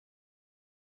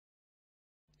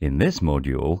In this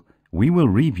module, we will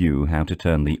review how to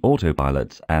turn the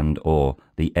autopilots and/or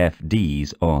the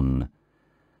FDs on.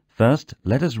 First,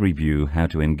 let us review how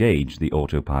to engage the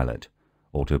autopilot.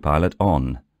 Autopilot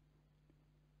on.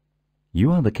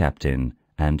 You are the captain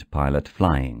and pilot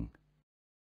flying.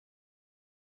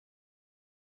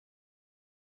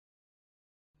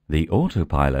 The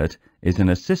autopilot is an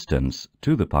assistance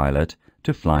to the pilot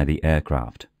to fly the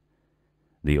aircraft.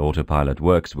 The autopilot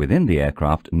works within the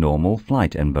aircraft normal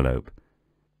flight envelope.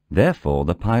 Therefore,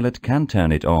 the pilot can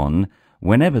turn it on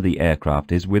whenever the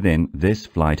aircraft is within this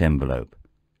flight envelope.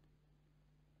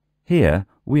 Here,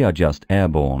 we are just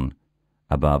airborne,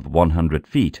 above 100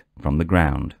 feet from the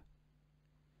ground.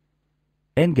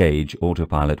 Engage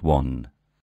Autopilot 1.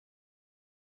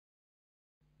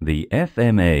 The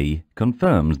FMA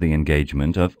confirms the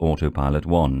engagement of Autopilot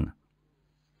 1.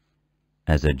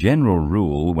 As a general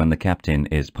rule, when the captain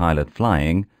is pilot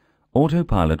flying,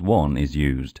 Autopilot 1 is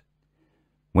used.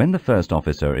 When the first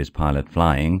officer is pilot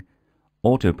flying,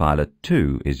 Autopilot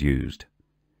 2 is used.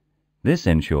 This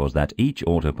ensures that each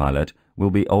autopilot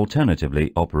will be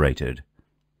alternatively operated.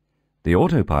 The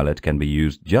autopilot can be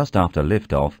used just after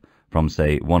liftoff from,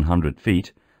 say, 100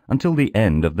 feet until the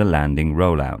end of the landing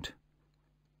rollout.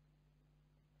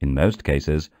 In most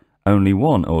cases, only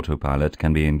one autopilot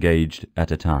can be engaged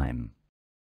at a time.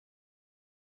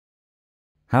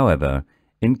 However,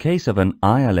 in case of an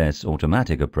ILS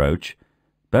automatic approach,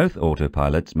 both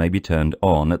autopilots may be turned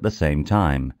on at the same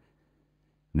time.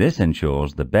 This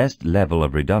ensures the best level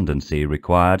of redundancy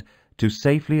required to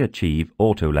safely achieve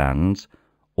auto-lands,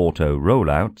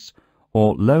 auto-rollouts,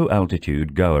 or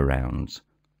low-altitude go-arounds.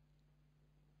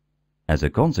 As a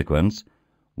consequence,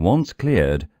 once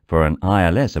cleared for an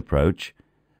ILS approach,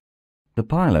 the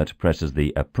pilot presses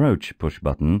the approach push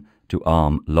button to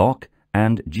arm lock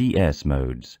and GS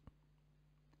modes.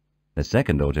 The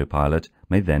second autopilot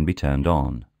may then be turned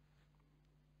on.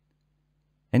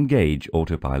 Engage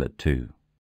Autopilot 2.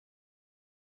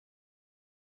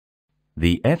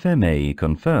 The FMA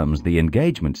confirms the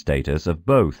engagement status of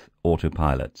both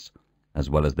autopilots, as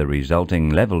well as the resulting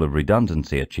level of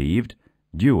redundancy achieved,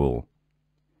 dual.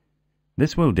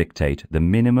 This will dictate the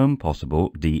minimum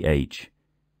possible DH.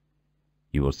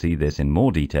 You will see this in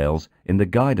more details in the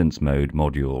guidance mode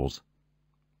modules.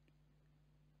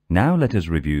 Now let us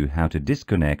review how to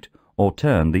disconnect or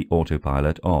turn the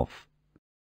autopilot off.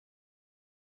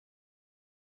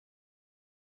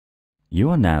 You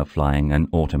are now flying an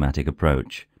automatic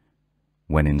approach.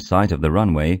 When in sight of the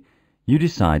runway, you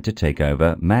decide to take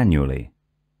over manually.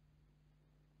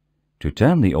 To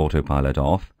turn the autopilot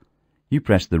off, you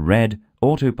press the red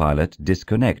Autopilot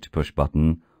Disconnect push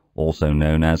button, also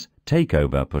known as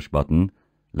Takeover push button,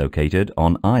 located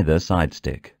on either side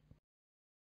stick.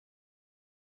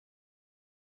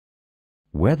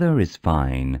 Weather is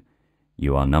fine.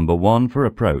 You are number 1 for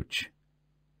approach.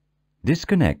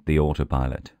 Disconnect the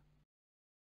autopilot.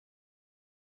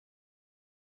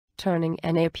 Turning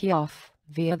NAP off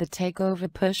via the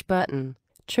takeover push button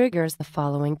triggers the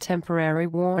following temporary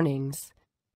warnings.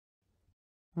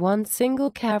 1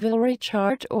 single cavalry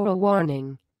charge or a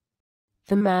warning.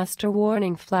 The master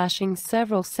warning flashing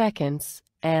several seconds,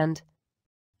 and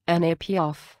NAP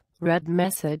off, red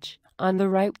message, on the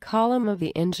right column of the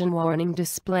engine warning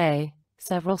display,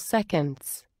 several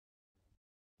seconds.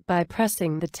 By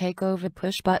pressing the takeover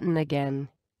push button again,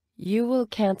 you will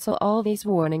cancel all these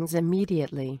warnings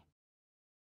immediately.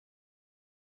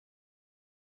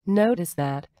 Notice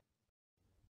that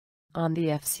on the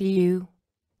FCU,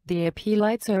 the AP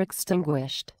lights are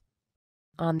extinguished.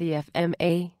 On the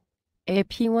FMA,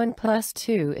 AP1 plus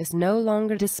 2 is no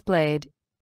longer displayed.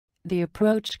 The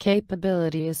approach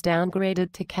capability is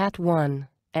downgraded to Cat 1,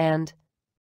 and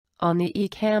on the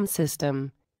ECAM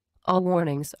system, all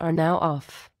warnings are now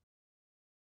off.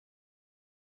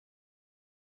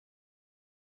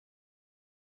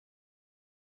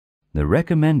 The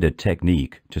recommended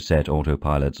technique to set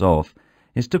autopilots off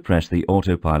is to press the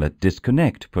Autopilot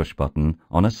Disconnect push button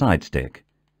on a side stick.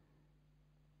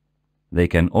 They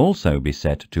can also be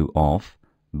set to off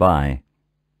by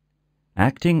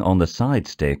acting on the side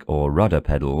stick or rudder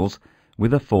pedals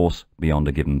with a force beyond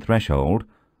a given threshold,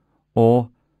 or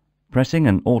pressing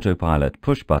an autopilot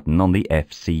push button on the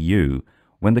FCU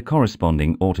when the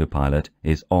corresponding autopilot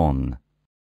is on.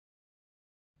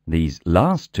 These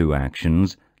last two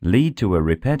actions lead to a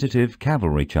repetitive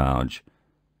cavalry charge,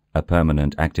 a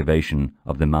permanent activation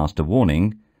of the master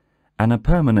warning, and a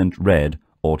permanent red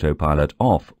autopilot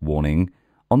off warning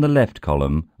on the left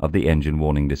column of the engine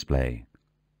warning display.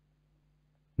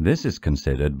 This is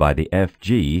considered by the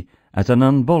FG as an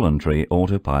involuntary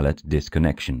autopilot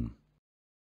disconnection.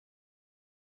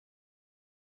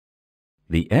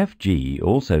 The FG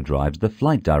also drives the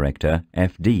Flight Director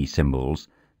FD symbols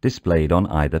displayed on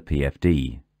either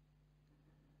PFD.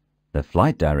 The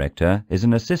Flight Director is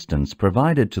an assistance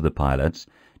provided to the pilots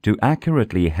to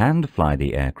accurately hand-fly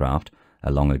the aircraft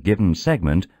along a given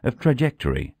segment of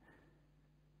trajectory.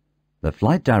 The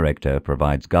Flight Director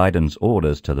provides guidance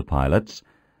orders to the pilots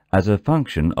as a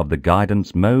function of the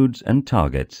guidance modes and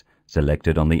targets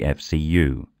selected on the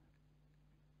FCU.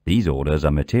 These orders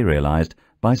are materialized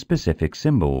by specific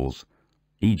symbols,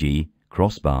 e.g.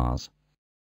 crossbars.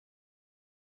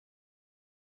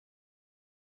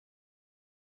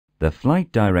 The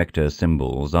Flight Director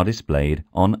symbols are displayed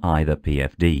on either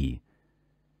PFD.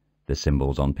 The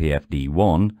symbols on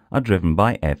PFD1 are driven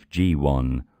by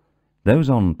FG1. Those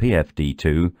on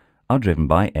PFD2 are driven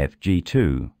by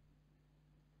FG2.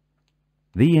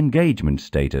 The engagement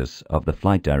status of the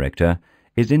Flight Director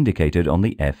is indicated on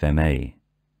the FMA.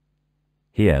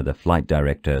 Here the Flight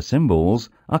Director symbols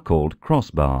are called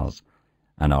crossbars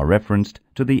and are referenced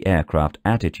to the aircraft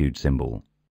attitude symbol.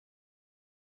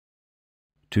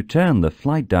 To turn the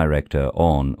Flight Director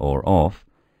on or off,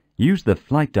 use the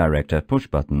Flight Director push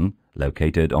button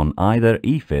located on either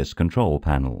EFIS control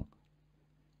panel.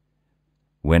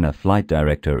 When a Flight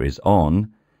Director is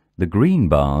on, the green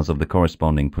bars of the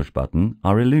corresponding push button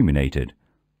are illuminated.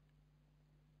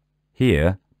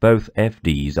 Here, both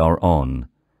FDs are on.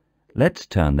 Let's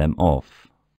turn them off.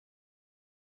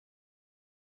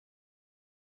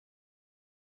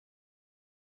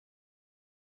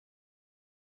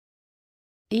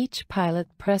 Each pilot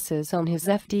presses on his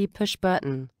FD push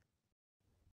button.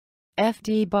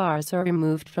 FD bars are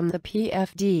removed from the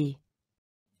PFD.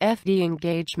 FD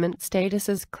engagement status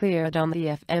is cleared on the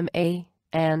FMA,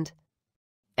 and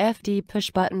FD push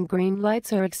button green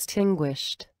lights are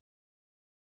extinguished.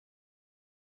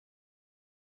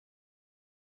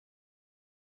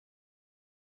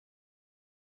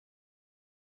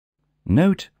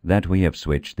 Note that we have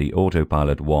switched the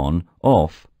Autopilot 1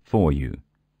 off for you.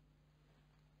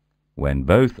 When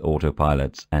both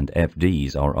autopilots and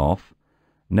FDs are off,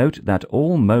 note that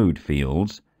all mode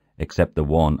fields, except the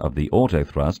one of the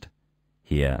autothrust,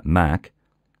 here Mach,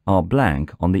 are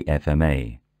blank on the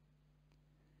FMA.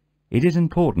 It is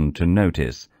important to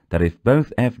notice that if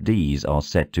both FDs are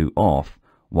set to off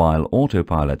while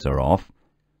autopilots are off,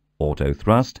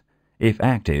 autothrust, if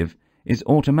active, is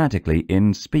automatically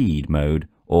in speed mode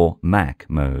or Mach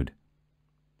mode.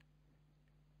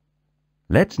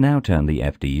 Let's now turn the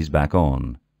FDs back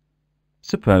on.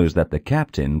 Suppose that the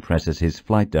captain presses his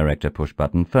Flight Director push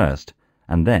button first,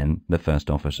 and then the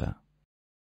first officer.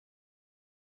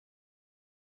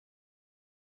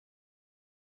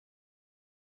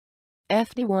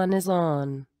 FD1 is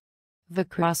on. The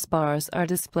crossbars are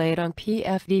displayed on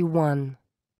PFD1.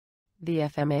 The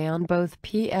FMA on both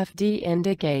PFD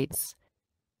indicates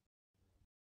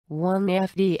 1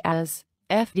 FD as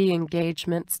FD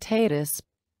engagement status,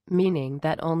 meaning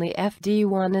that only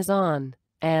FD1 is on,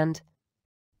 and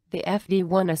the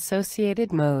FD1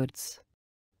 associated modes.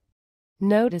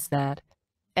 Notice that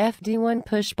FD1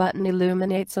 push button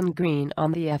illuminates on green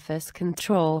on the EFIS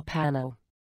control panel.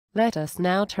 Let us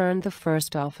now turn the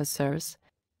first officer's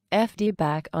FD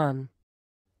back on.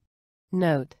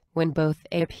 Note, when both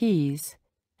APs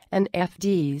and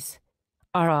FDs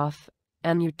are off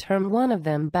and you turn one of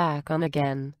them back on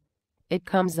again, it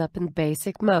comes up in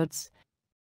basic modes: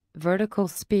 vertical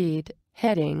speed,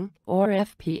 heading, or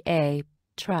FPA,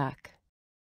 track.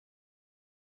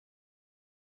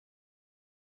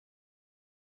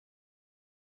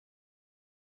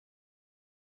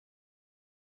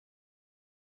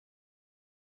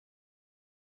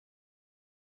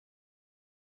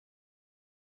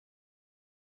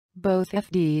 Both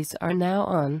FDs are now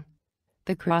on.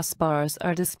 The crossbars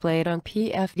are displayed on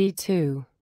PFD2.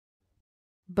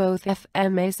 Both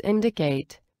FMAs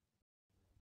indicate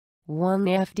 1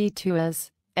 FD2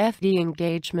 as FD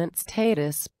engagement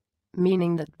status,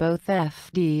 meaning that both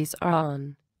FDs are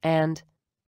on, and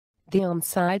the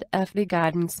on-side FD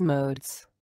guidance modes.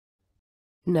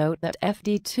 Note that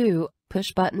FD2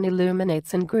 push button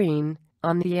illuminates in green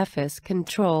on the EFIS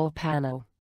control panel.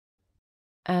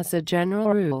 As a general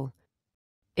rule,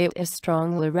 it is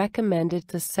strongly recommended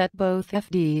to set both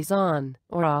FDs on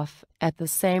or off at the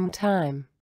same time.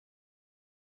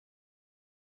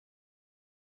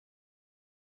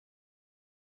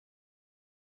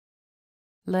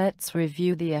 Let's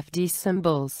review the FD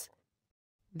symbols.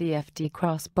 The FD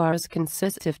crossbars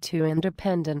consist of two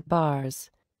independent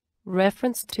bars,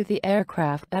 referenced to the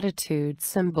aircraft attitude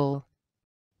symbol.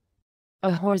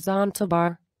 A horizontal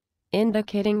bar,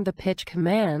 indicating the pitch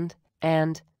command,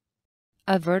 and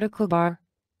a vertical bar,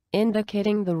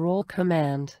 indicating the roll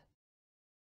command.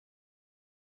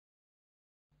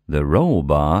 The roll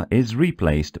bar is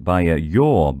replaced by a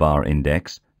yaw bar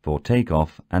index for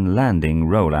takeoff and landing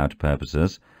rollout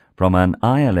purposes from an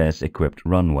ILS-equipped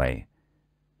runway.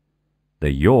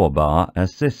 The yaw bar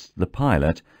assists the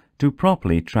pilot to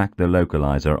properly track the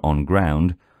localizer on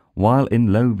ground while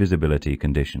in low visibility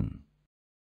condition.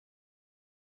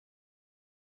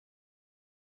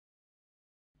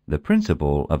 The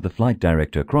principle of the Flight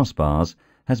Director crossbars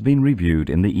has been reviewed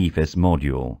in the EFIS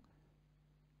module.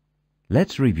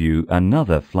 Let's review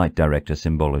another Flight Director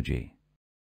symbology.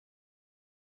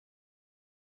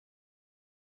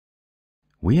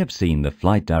 We have seen the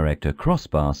Flight Director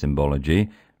crossbar symbology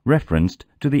referenced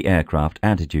to the aircraft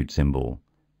attitude symbol.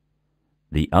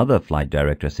 The other Flight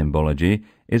Director symbology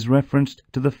is referenced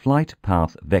to the Flight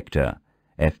Path Vector,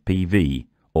 FPV,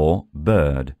 or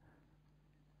bird.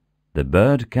 The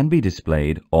bird can be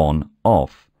displayed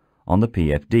on/off on the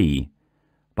PFD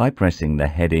by pressing the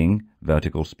heading,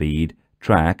 vertical speed,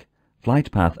 track,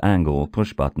 flight path angle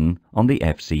push button on the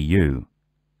FCU.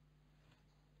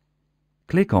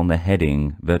 Click on the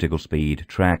heading, vertical speed,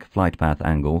 track, flight path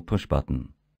angle push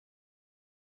button.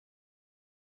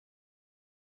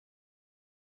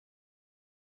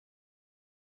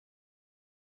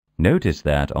 Notice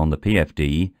that on the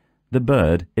PFD, the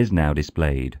bird is now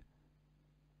displayed.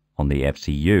 On the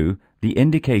FCU, the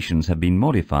indications have been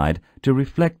modified to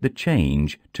reflect the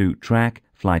change to track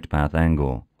flight path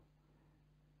angle.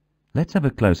 Let's have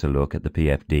a closer look at the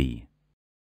PFD.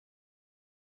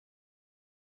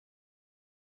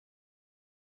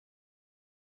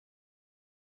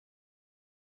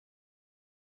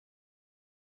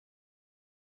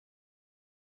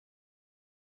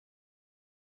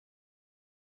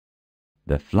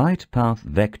 The Flight Path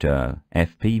Vector,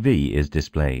 FPV, is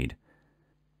displayed.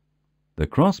 The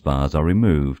crossbars are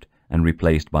removed and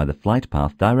replaced by the Flight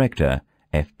Path Director,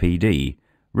 FPD,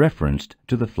 referenced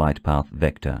to the Flight Path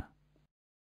Vector.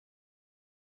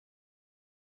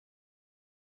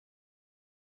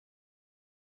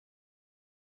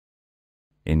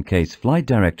 In case Flight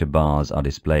Director bars are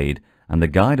displayed and the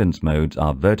guidance modes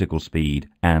are vertical speed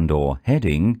and/or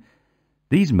heading,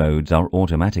 these modes are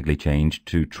automatically changed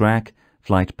to track,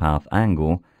 flight path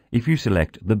angle if you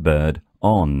select the bird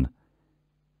on.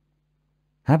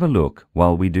 Have a look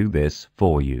while we do this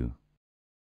for you.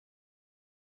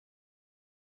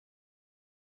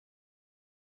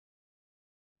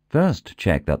 First,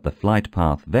 check that the flight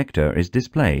path vector is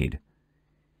displayed.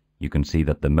 You can see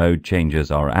that the mode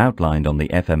changes are outlined on the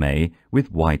FMA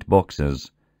with white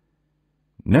boxes.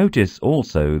 Notice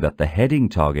also that the heading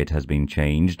target has been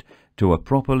changed to a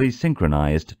properly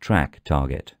synchronized track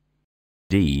target.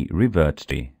 D reverts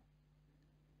to.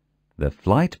 The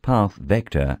flight path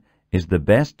vector is the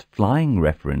best flying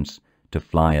reference to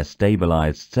fly a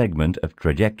stabilized segment of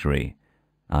trajectory,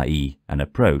 i.e. an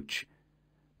approach,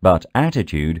 but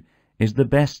attitude is the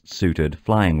best suited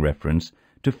flying reference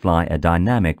to fly a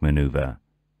dynamic maneuver,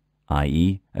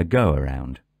 i.e. a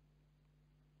go-around.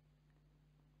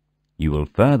 You will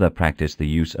further practice the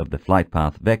use of the flight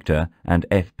path vector and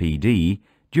FPD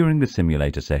during the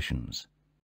simulator sessions.